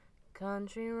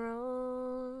Country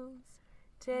roads,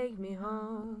 take me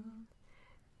home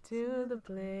to the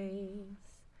place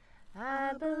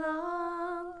I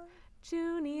belong,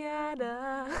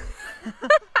 Juniata.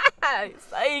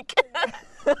 Psych.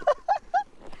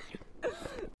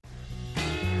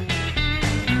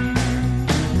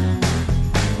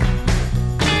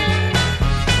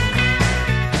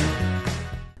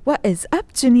 What is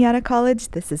up, Juniata College?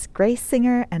 This is Grace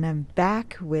Singer, and I'm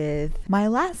back with my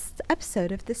last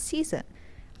episode of this season.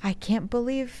 I can't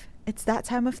believe it's that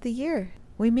time of the year.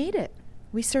 We made it.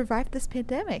 We survived this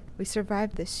pandemic. We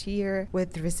survived this year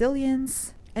with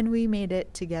resilience, and we made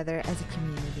it together as a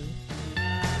community.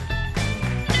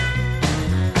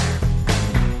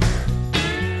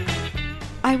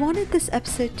 I wanted this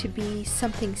episode to be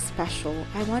something special.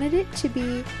 I wanted it to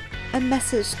be a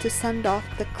message to send off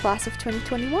the class of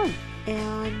 2021.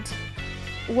 And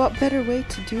what better way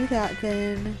to do that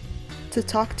than to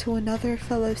talk to another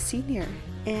fellow senior?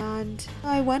 And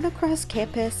I went across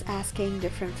campus asking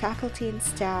different faculty and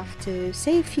staff to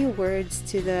say a few words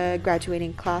to the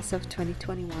graduating class of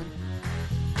 2021.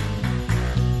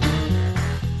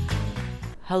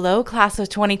 Hello, class of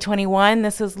 2021.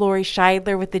 This is Lori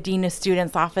Scheidler with the Dean of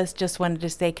Students Office. Just wanted to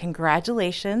say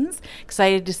congratulations.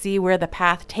 Excited to see where the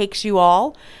path takes you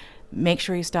all. Make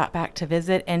sure you stop back to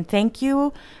visit. And thank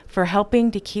you for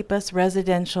helping to keep us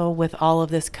residential with all of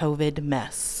this COVID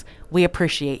mess. We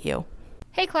appreciate you.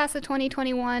 Hey class of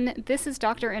 2021, this is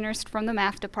Dr. Innerst from the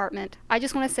Math Department. I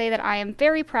just want to say that I am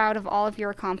very proud of all of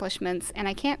your accomplishments, and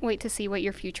I can't wait to see what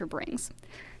your future brings.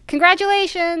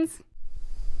 Congratulations!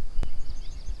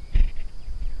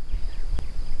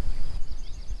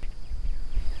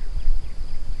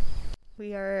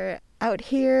 We are out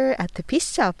here at the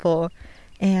Peace Chapel,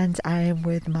 and I am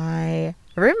with my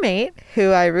roommate, who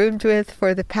I roomed with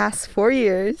for the past 4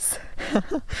 years.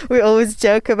 We always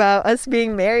joke about us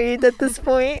being married at this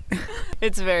point.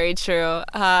 It's very true.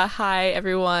 Hi,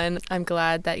 everyone. I'm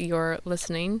glad that you're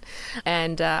listening,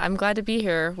 and I'm glad to be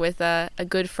here with a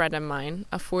good friend of mine,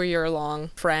 a 4-year-long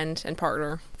friend and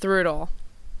partner through it all.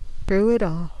 Through it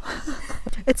all.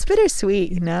 It's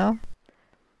bittersweet, you know?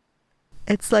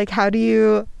 It's like, how do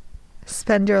you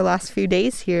spend your last few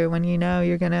days here when you know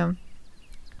you're gonna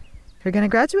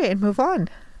graduate and move on?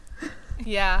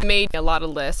 Yeah, I made a lot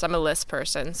of lists. I'm a list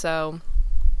person, so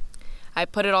I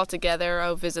put it all together.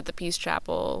 I'll visit the Peace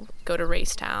Chapel, go to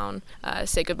Racetown,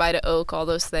 say goodbye to Oak, all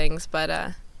those things.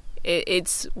 But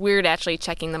it's weird actually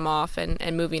checking them off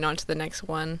and moving on to the next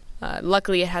one.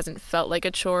 Luckily, it hasn't felt like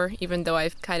a chore, even though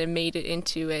I've kind of made it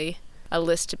into a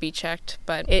list to be checked.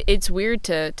 But it's weird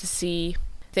to see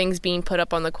things being put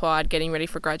up on the quad, getting ready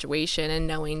for graduation, and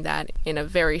knowing that in a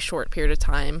very short period of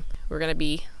time, we're going to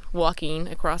be walking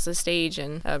across the stage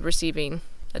and receiving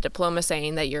a diploma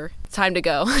saying that you're time to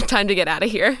go, time to get out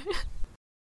of here.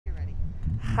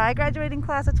 Hi, graduating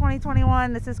class of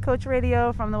 2021. This is Coach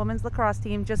Radio from the women's lacrosse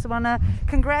team. Just want to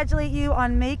congratulate you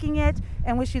on making it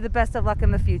and wish you the best of luck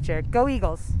in the future. Go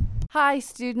Eagles! Hi,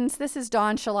 students. This is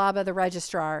Dawn Shalaba, the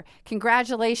registrar.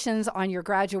 Congratulations on your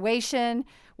graduation.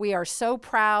 We are so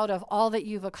proud of all that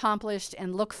you've accomplished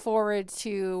and look forward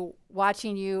to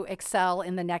watching you excel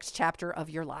in the next chapter of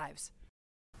your lives.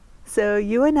 So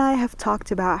you and I have talked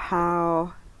about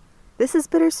how this is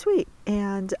bittersweet,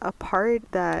 and a part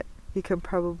that you can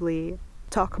probably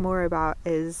talk more about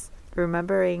is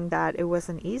remembering that it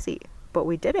wasn't easy, but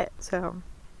we did it. So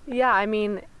Yeah, I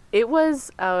mean, it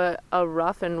was a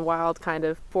rough and wild kind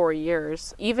of 4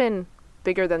 years, even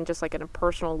bigger than just like at a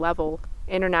personal level,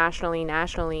 internationally,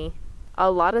 nationally. A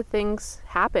lot of things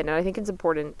happen, and I think it's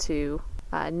important to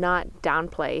not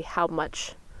downplay how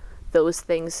much those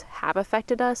things have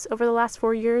affected us over the last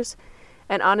 4 years,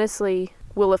 and honestly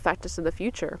will affect us in the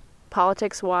future.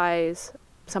 Politics-wise,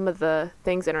 some of the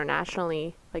things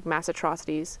internationally, like mass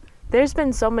atrocities. There's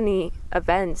been so many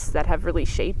events that have really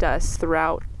shaped us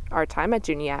throughout our time at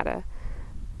Juniata,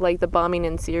 like the bombing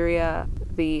in Syria,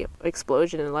 the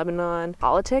explosion in Lebanon,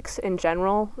 politics in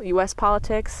general, U.S.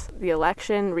 politics, the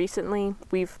election recently.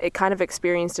 We've kind of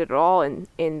experienced it all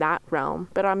in that realm.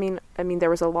 But I mean, there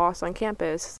was a loss on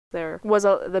campus. There was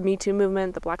the Me Too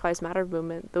movement, the Black Lives Matter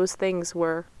movement. Those things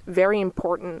were very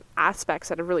important aspects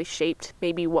that have really shaped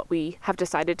maybe what we have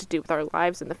decided to do with our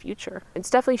lives in the future. It's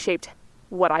definitely shaped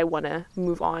what I want to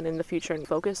move on in the future and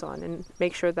focus on, and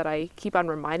make sure that I keep on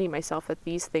reminding myself that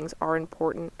these things are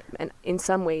important, and in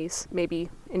some ways, maybe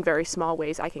in very small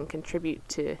ways, I can contribute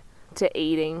to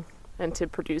aiding and to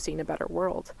producing a better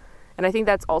world. And I think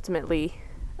that's ultimately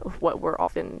what we're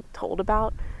often told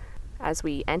about as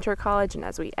we enter college and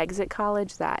as we exit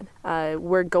college, that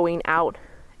we're going out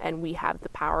and we have the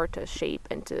power to shape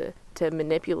and to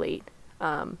manipulate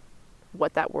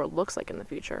what that world looks like in the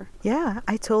future. Yeah,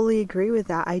 I totally agree with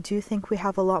that. I do think we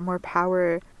have a lot more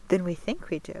power than we think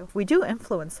we do. We do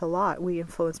influence a lot. We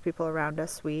influence people around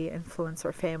us. We influence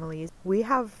our families. We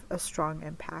have a strong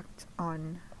impact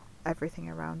on everything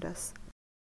around us.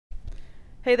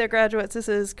 Hey there, graduates. This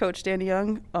is Coach Danny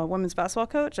Young, a women's basketball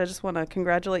coach. I just want to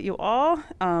congratulate you all.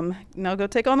 Now go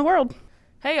take on the world.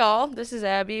 Hey all, this is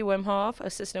Abby Wimhoff,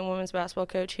 assistant women's basketball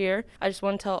coach here. I just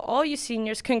want to tell all you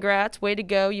seniors, congrats, way to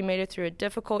go. You made it through a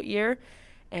difficult year,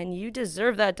 and you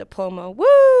deserve that diploma.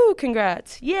 Woo!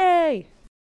 Congrats. Yay!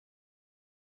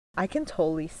 I can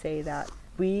totally say that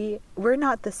we're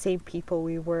not the same people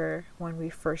we were when we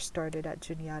first started at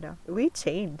Juniata. We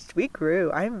changed. We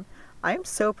grew. I'm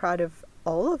so proud of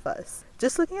all of us.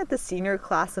 Just looking at the senior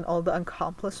class and all the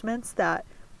accomplishments that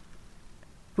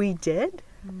we did,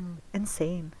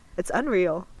 insane. It's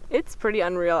unreal. It's pretty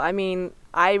unreal. I mean,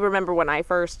 I remember when I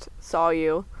first saw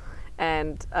you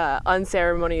and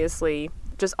unceremoniously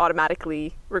just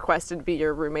automatically requested to be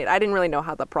your roommate. I didn't really know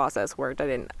how the process worked. I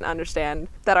didn't understand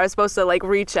that I was supposed to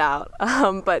reach out.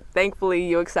 But thankfully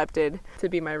you accepted to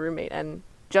be my roommate. And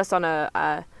just on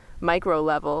a micro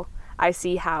level, I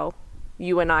see how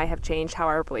you and I have changed, how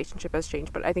our relationship has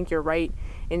changed. But I think you're right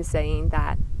in saying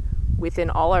that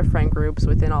within all our friend groups,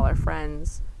 within all our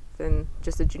friends, within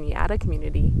just the Juniata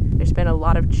community, there's been a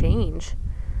lot of change.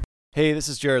 Hey, this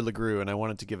is Jared LeGroux, and I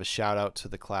wanted to give a shout out to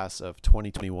the class of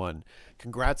 2021.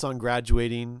 Congrats on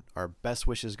graduating. Our best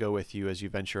wishes go with you as you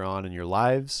venture on in your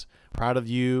lives. Proud of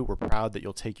you. We're proud that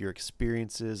you'll take your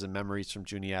experiences and memories from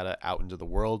Juniata out into the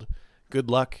world. Good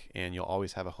luck, and you'll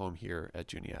always have a home here at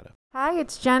Juniata. Hi,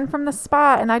 it's Jen from The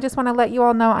Spot, and I just want to let you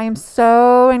all know I am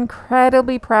so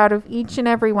incredibly proud of each and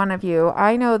every one of you.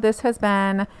 I know this has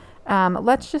been,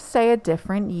 let's just say, a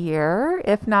different year,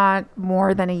 if not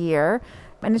more than a year.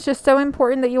 And it's just so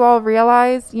important that you all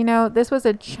realize, this was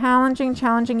a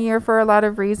challenging year for a lot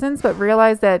of reasons, but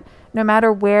realize that no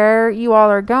matter where you all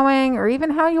are going or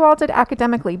even how you all did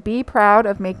academically, be proud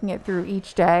of making it through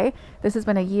each day. This has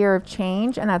been a year of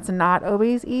change, and that's not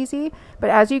always easy. But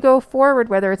as you go forward,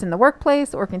 whether it's in the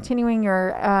workplace or continuing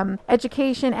your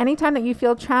education, anytime that you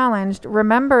feel challenged,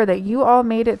 remember that you all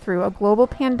made it through a global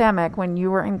pandemic when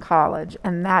you were in college,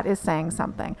 and that is saying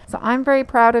something. So I'm very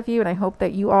proud of you, and I hope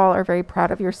that you all are very proud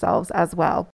of yourselves as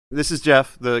well. This is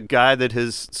Jeff, the guy that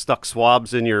has stuck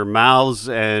swabs in your mouths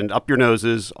and up your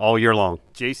noses all year long.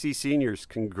 JC seniors,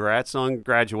 congrats on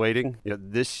graduating.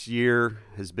 This year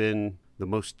has been the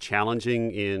most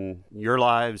challenging in your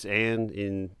lives and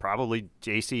in probably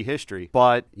JC history,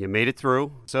 but you made it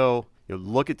through. So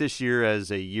look at this year as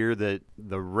a year that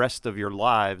the rest of your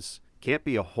lives can't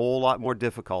be a whole lot more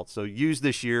difficult. So use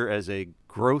this year as a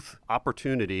growth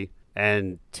opportunity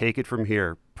and take it from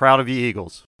here. Proud of you,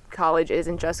 Eagles. College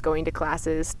isn't just going to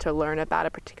classes to learn about a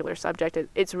particular subject.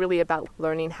 It's really about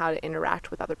learning how to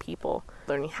interact with other people,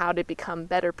 learning how to become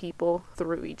better people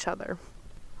through each other.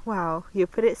 Wow, you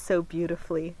put it so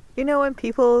beautifully. When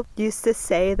people used to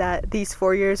say that these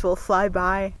 4 years will fly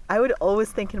by, I would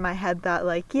always think in my head that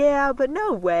yeah, but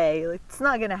no way. It's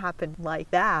not going to happen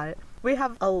like that. We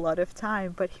have a lot of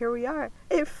time, but here we are.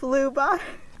 It flew by.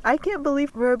 I can't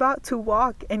believe we're about to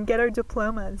walk and get our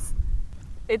diplomas.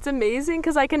 It's amazing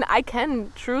because I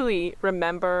can truly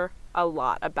remember a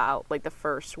lot about the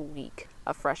first week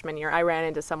of freshman year. I ran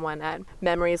into someone at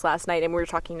Memories last night, and we were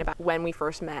talking about when we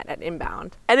first met at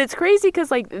Inbound. And it's crazy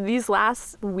because these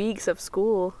last weeks of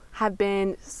school have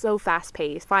been so fast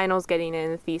paced. Finals getting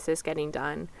in, thesis getting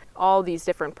done, all these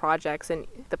different projects, and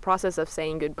the process of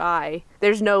saying goodbye.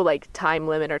 There's no time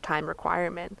limit or time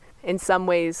requirement. In some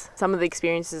ways, some of the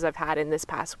experiences I've had in this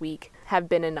past week have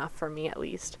been enough for me, at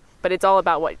least. But it's all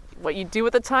about what you do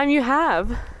with the time you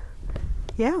have.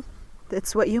 Yeah,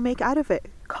 it's what you make out of it.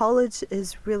 College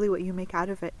is really what you make out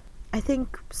of it. I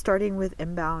think starting with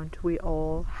Inbound, we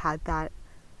all had that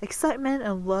excitement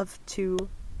and love to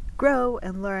grow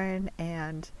and learn,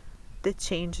 and the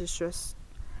change is just,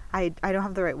 I don't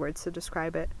have the right words to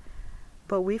describe it,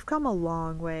 but we've come a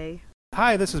long way.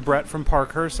 Hi, this is Brett from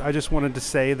Parkhurst. I just wanted to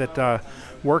say that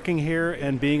working here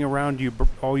and being around you,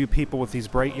 all you people with these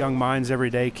bright young minds every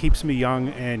day, keeps me young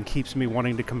and keeps me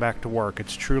wanting to come back to work.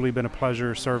 It's truly been a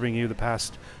pleasure serving you the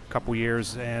past couple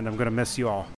years, and I'm going to miss you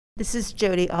all. This is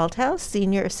Jody Althouse,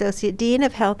 Senior Associate Dean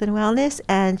of Health and Wellness,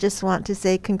 and just want to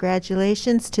say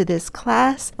congratulations to this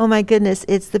class. Oh my goodness,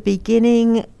 it's the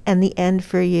beginning and the end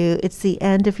for you. It's the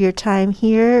end of your time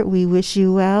here. We wish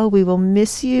you well. We will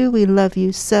miss you. We love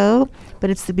you so, but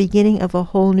it's the beginning of a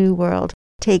whole new world.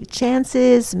 Take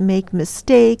chances, make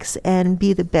mistakes, and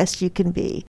be the best you can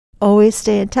be. Always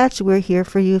stay in touch. We're here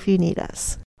for you if you need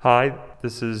us. Hi,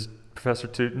 this is Professor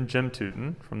Tootin, Jim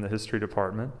Tootin from the History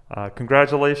Department.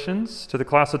 Congratulations to the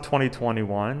class of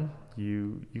 2021.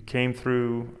 You came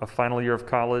through a final year of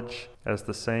college, as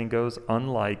the saying goes,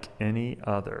 unlike any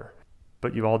other.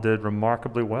 But you all did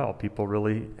remarkably well. People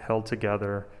really held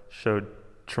together, showed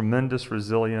tremendous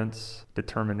resilience,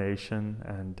 determination,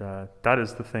 and that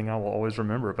is the thing I will always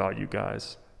remember about you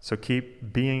guys. So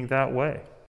keep being that way.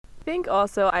 I think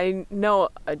also I know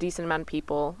a decent amount of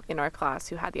people in our class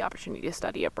who had the opportunity to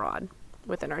study abroad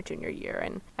within our junior year,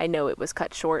 and I know it was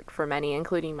cut short for many,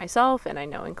 including myself, and I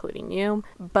know including you.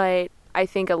 But I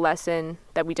think a lesson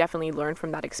that we definitely learned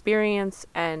from that experience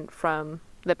and from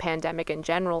the pandemic in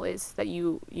general is that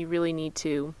you really need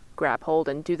to grab hold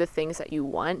and do the things that you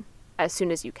want as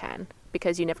soon as you can,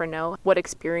 because you never know what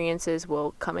experiences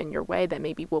will come in your way that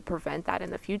maybe will prevent that in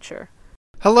the future.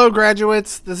 Hello,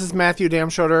 graduates. This is Matthew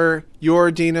Damschotter, your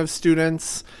Dean of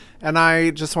Students, and I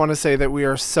just want to say that we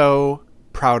are so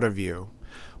proud of you.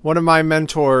 One of my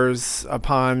mentors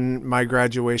upon my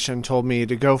graduation told me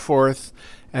to go forth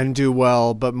and do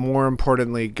well, but more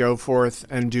importantly, go forth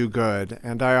and do good,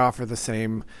 and I offer the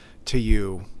same to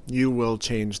you. You will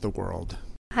change the world.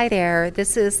 Hi there,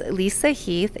 this is Lisa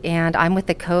Heath, and I'm with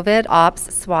the COVID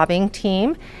Ops Swabbing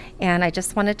team. And I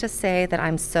just wanted to say that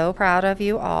I'm so proud of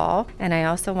you all. And I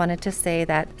also wanted to say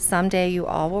that someday you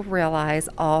all will realize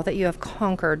all that you have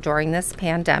conquered during this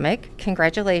pandemic.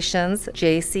 Congratulations,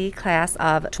 JC class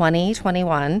of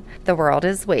 2021. The world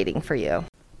is waiting for you.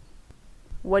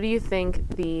 What do you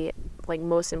think the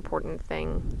most important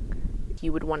thing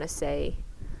you would want to say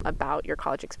about your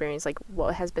college experience?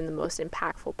 What has been the most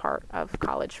impactful part of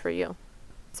college for you?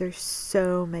 There's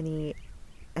so many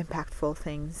impactful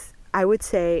things. I would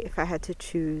say if I had to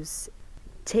choose,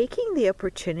 taking the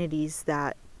opportunities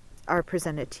that are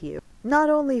presented to you, not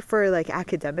only for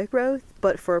academic growth,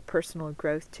 but for personal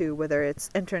growth too, whether it's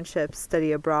internships,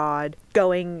 study abroad,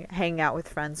 hang out with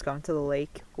friends, going to the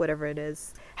lake, whatever it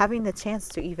is. Having the chance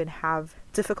to even have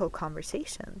difficult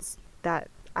conversations, that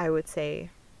I would say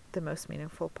the most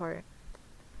meaningful part.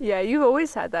 Yeah, you've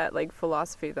always had that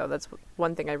philosophy though. That's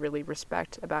one thing I really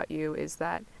respect about you, is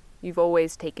that you've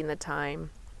always taken the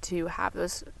time to have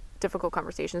those difficult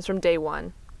conversations from day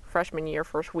one, freshman year,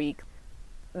 first week.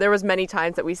 There was many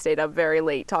times that we stayed up very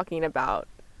late talking about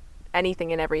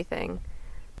anything and everything.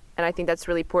 And I think that's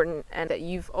really important, and that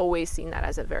you've always seen that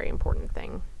as a very important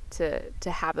thing, to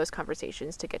have those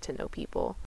conversations, to get to know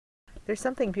people. There's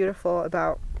something beautiful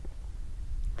about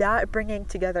that, bringing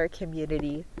together a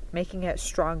community, making it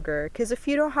stronger. Because if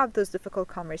you don't have those difficult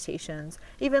conversations,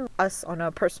 even us on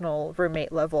a personal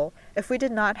roommate level, if we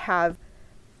did not have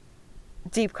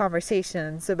deep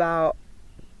conversations about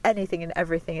anything and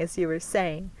everything, as you were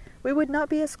saying, we would not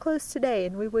be as close today,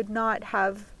 and we would not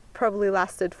have probably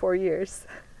lasted 4 years.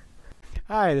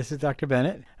 Hi, this is Dr.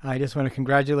 Bennett. I just want to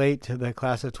congratulate the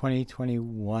class of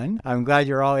 2021. I'm glad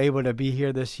you're all able to be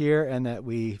here this year and that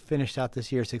we finished out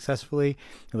this year successfully.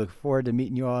 I look forward to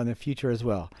meeting you all in the future as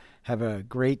well. Have a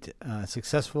great,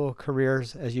 successful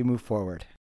careers as you move forward.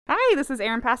 Hi, this is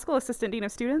Erin Pascal, Assistant Dean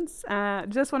of Students.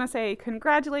 Just want to say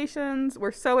congratulations.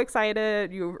 We're so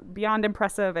excited. You're beyond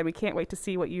impressive, and we can't wait to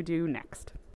see what you do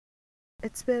next.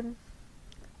 It's been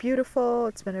beautiful.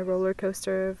 It's been a roller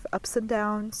coaster of ups and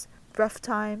downs, rough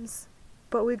times,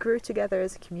 but we grew together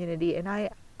as a community, and I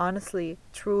honestly,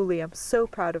 truly am so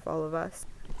proud of all of us.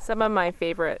 Some of my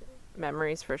favorite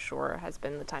memories for sure has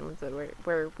been the time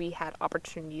where we had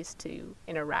opportunities to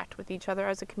interact with each other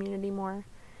as a community more.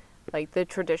 The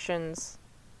traditions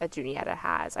that Juniata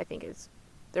has, I think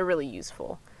they're really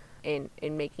useful in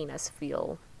making us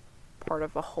feel part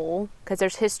of a whole, because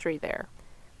there's history there,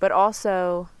 but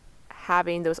also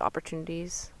having those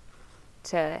opportunities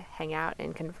to hang out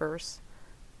and converse.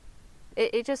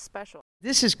 It's just special.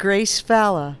 This is Grace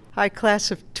Falla. Hi, class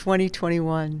of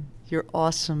 2021. You're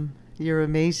awesome. You're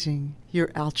amazing.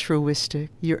 You're altruistic.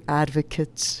 You're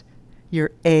advocates.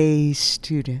 You're A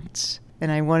students.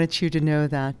 And I wanted you to know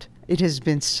that it has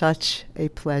been such a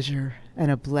pleasure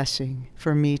and a blessing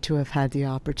for me to have had the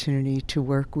opportunity to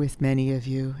work with many of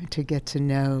you, to get to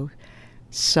know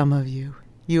some of you.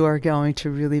 You are going to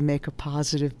really make a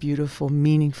positive, beautiful,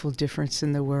 meaningful difference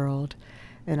in the world.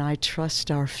 And I trust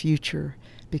our future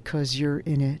because you're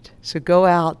in it. So go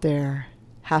out there,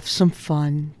 have some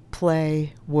fun,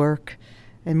 play, work,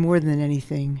 and more than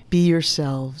anything, be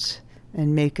yourselves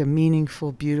and make a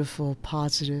meaningful, beautiful,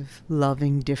 positive,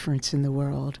 loving difference in the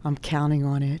world. I'm counting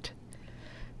on it.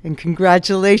 And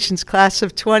congratulations, class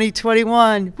of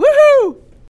 2021. Woohoo!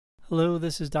 Hello,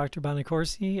 this is Dr.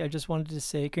 Bonacorsi. I just wanted to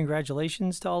say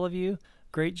congratulations to all of you.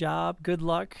 Great job, good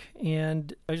luck,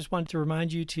 and I just wanted to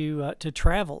remind you to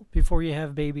travel before you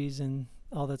have babies and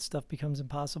all that stuff becomes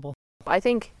impossible. I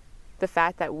think the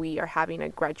fact that we are having a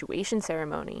graduation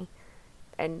ceremony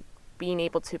and being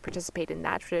able to participate in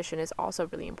that tradition is also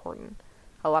really important.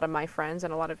 A lot of my friends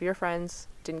and a lot of your friends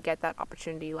didn't get that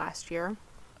opportunity last year.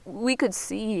 We could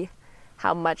see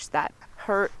how much that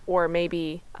hurt or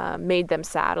maybe made them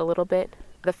sad a little bit.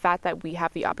 The fact that we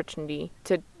have the opportunity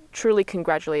to truly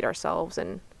congratulate ourselves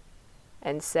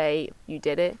and say, you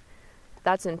did it,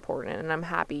 that's important. And I'm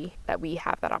happy that we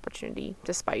have that opportunity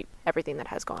despite everything that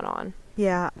has gone on.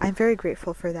 Yeah, I'm very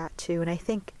grateful for that too. And I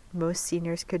think most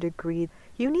seniors could agree.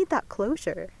 You need that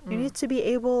closure. You need to be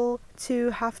able to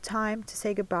have time to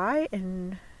say goodbye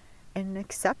and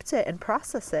accept it and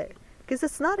process it. Because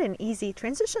it's not an easy,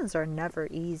 transitions are never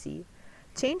easy.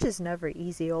 Change is never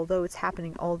easy, although it's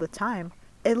happening all the time.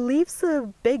 It leaves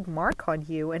a big mark on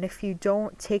you, and if you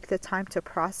don't take the time to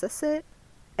process it,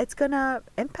 it's gonna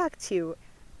impact you.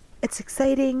 It's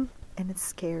exciting and it's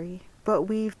scary, but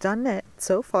we've done it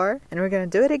so far, and we're gonna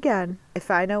do it again.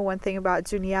 If I know one thing about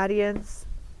Juniatians,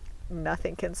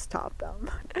 nothing can stop them.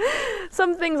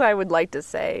 Some things I would like to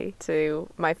say to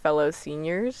my fellow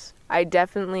seniors. I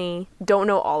definitely don't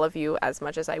know all of you as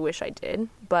much as I wish I did,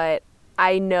 but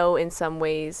I know in some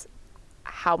ways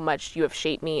how much you have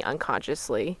shaped me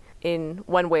unconsciously in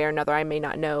one way or another. I may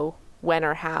not know when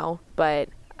or how, but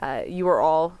you are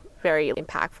all very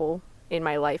impactful in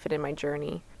my life and in my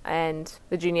journey. And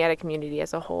the Juniata community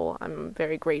as a whole, I'm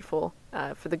very grateful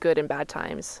for the good and bad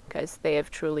times, because they have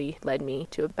truly led me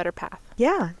to a better path.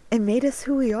 Yeah, it made us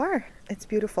who we are. It's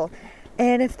beautiful.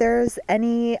 And if there's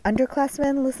any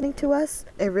underclassmen listening to us,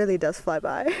 it really does fly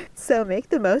by. So make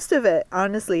the most of it,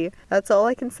 honestly. That's all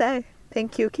I can say.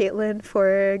 Thank you, Caitlin,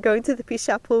 for going to the Peace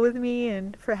Chapel with me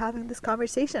and for having this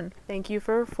conversation. Thank you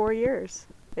for 4 years.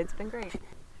 It's been great.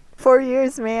 4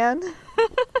 years, man.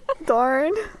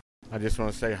 Darn. I just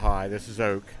want to say hi. This is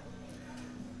Oak.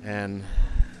 And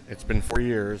it's been 4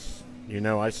 years. You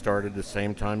know, I started the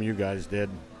same time you guys did.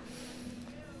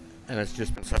 And it's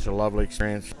just been such a lovely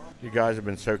experience. You guys have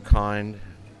been so kind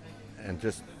and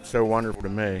just so wonderful to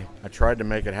me. I tried to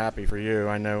make it happy for you.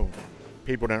 I know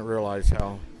people don't realize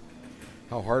how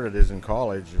hard it is in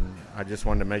college, and I just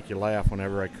wanted to make you laugh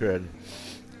whenever I could.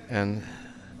 And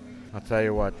I'll tell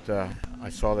you what, I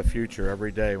saw the future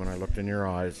every day when I looked in your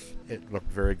eyes. It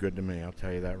looked very good to me, I'll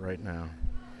tell you that right now.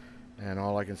 And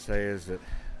all I can say is that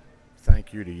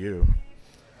thank you to you.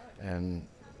 And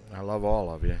I love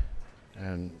all of you.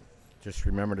 And just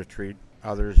remember to treat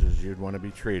others as you'd want to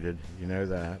be treated. You know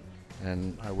that.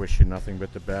 And I wish you nothing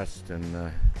but the best.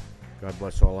 And God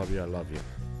bless all of you. I love you.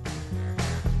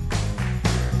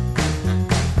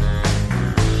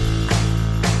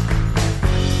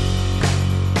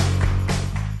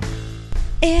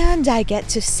 And I get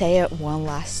to say it one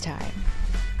last time.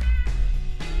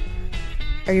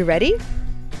 Are you ready?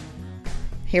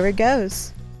 Here it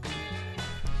goes.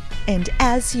 And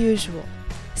as usual,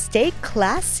 stay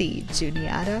classy,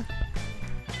 Juniata.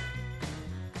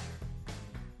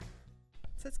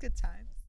 Such good time.